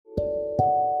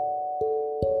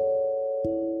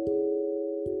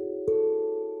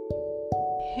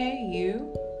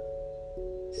you,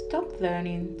 stop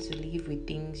learning to live with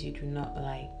things you do not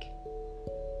like,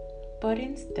 but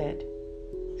instead,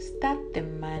 start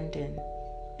demanding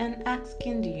and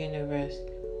asking the universe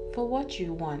for what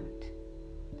you want,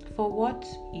 for what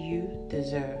you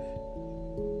deserve.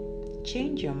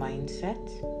 Change your mindset,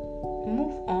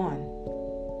 move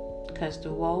on, because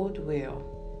the world will,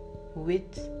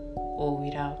 with or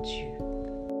without you.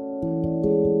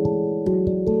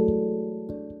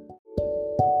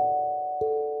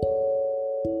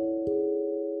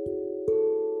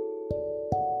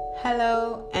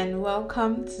 Hello and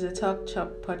welcome to the Talk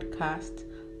Chop podcast.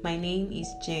 My name is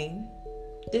Jane.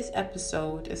 This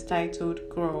episode is titled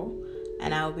Grow,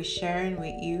 and I'll be sharing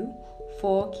with you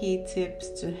 4 key tips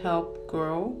to help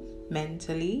grow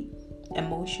mentally,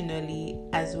 emotionally,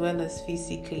 as well as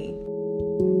physically.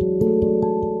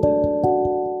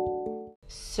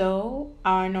 So,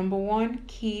 our number 1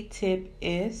 key tip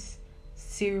is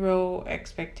zero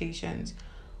expectations.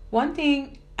 One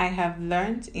thing I have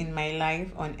learned in my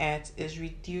life on earth is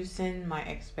reducing my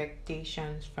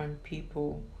expectations from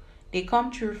people. They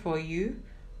come true for you,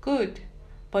 good,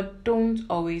 but don't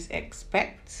always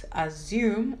expect,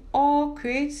 assume, or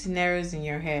create scenarios in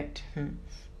your head.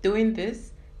 Doing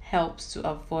this helps to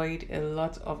avoid a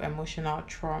lot of emotional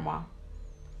trauma.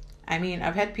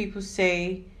 I've had people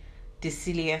say the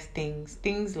silliest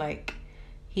things like,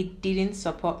 he didn't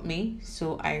support me,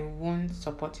 so I won't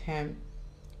support him.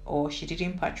 Or she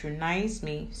didn't patronize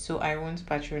me, so I won't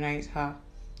patronize her.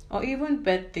 Or even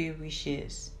birthday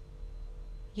wishes.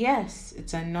 Yes,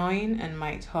 it's annoying and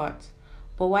might hurt,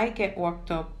 but why get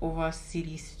worked up over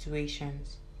silly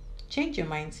situations? Change your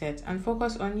mindset and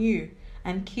focus on you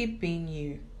and keep being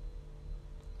you.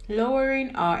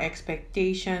 Lowering our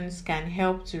expectations can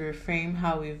help to reframe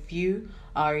how we view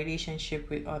our relationship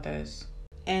with others.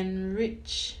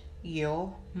 Enrich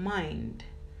your mind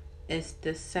is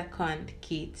the second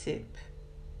key tip.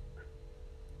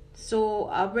 So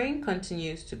our brain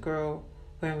continues to grow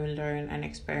when we learn and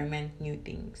experiment new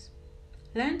things.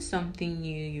 Learn something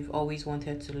new you've always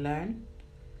wanted to learn.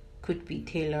 Could be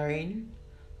tailoring,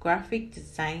 graphic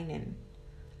designing,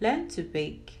 learn to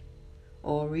bake,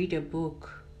 or read a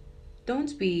book.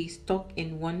 Don't be stuck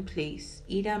in one place,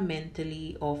 either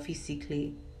mentally or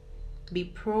physically.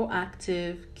 Be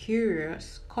proactive,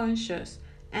 curious, conscious,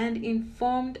 and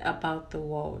informed about the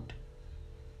world.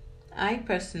 I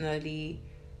personally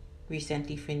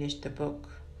recently finished the book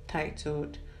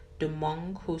titled The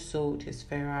Monk Who Sold His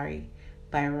Ferrari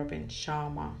by Robin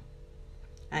Sharma,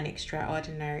 an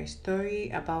extraordinary story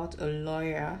about a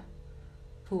lawyer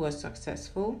who was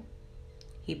successful.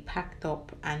 He packed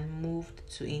up and moved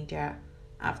to India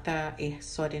after a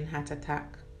sudden heart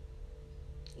attack.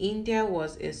 India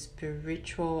was a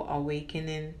spiritual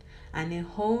awakening and a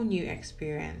whole new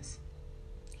experience.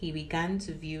 He began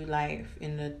to view life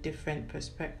in a different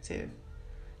perspective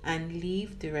and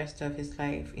live the rest of his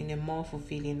life in a more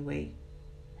fulfilling way.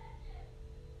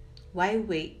 Why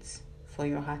wait for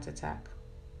your heart attack?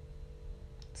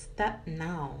 Start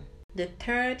now. The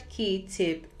third key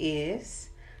tip is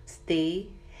stay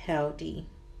healthy.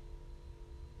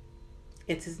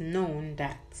 It is known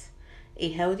that a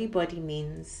healthy body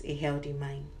means a healthy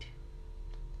mind.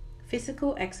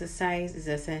 Physical exercise is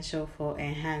essential for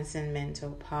enhancing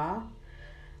mental power,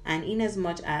 and in as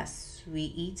much as we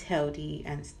eat healthy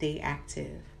and stay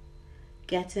active,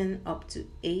 getting up to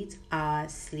 8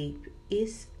 hours sleep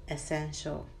is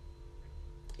essential.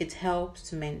 It helps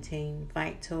to maintain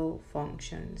vital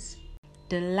functions.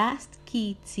 The last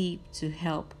key tip to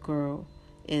help grow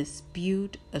is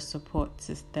build a support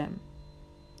system.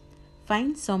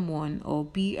 Find someone or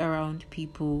be around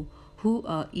people who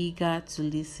are eager to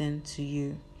listen to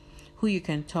you, who you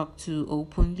can talk to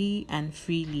openly and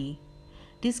freely.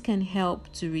 This can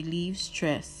help to relieve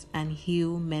stress and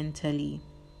heal mentally,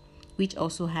 which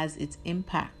also has its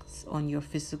impacts on your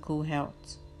physical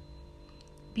health.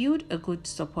 Build a good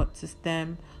support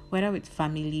system, whether with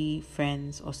family,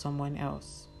 friends, or someone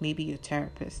else, maybe your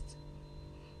therapist.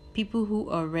 People who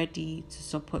are ready to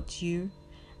support you,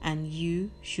 and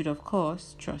you should, of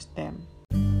course, trust them.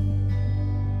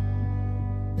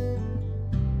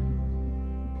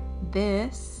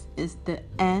 This is the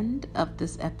end of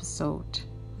this episode,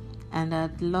 and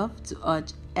I'd love to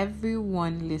urge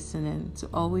everyone listening to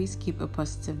always keep a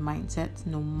positive mindset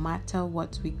no matter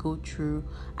what we go through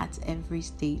at every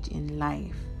stage in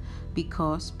life,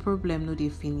 because problem no dey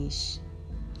finish.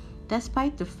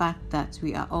 Despite the fact that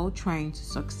we are all trying to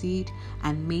succeed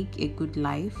and make a good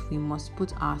life, we must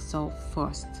put ourselves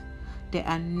first. There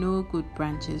are no good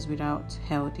branches without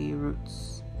healthy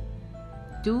roots.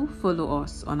 Do follow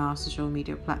us on our social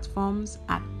media platforms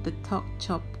at the Talk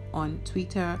Chop on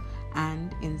Twitter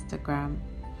and Instagram.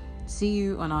 See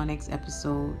you on our next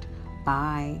episode.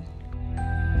 Bye.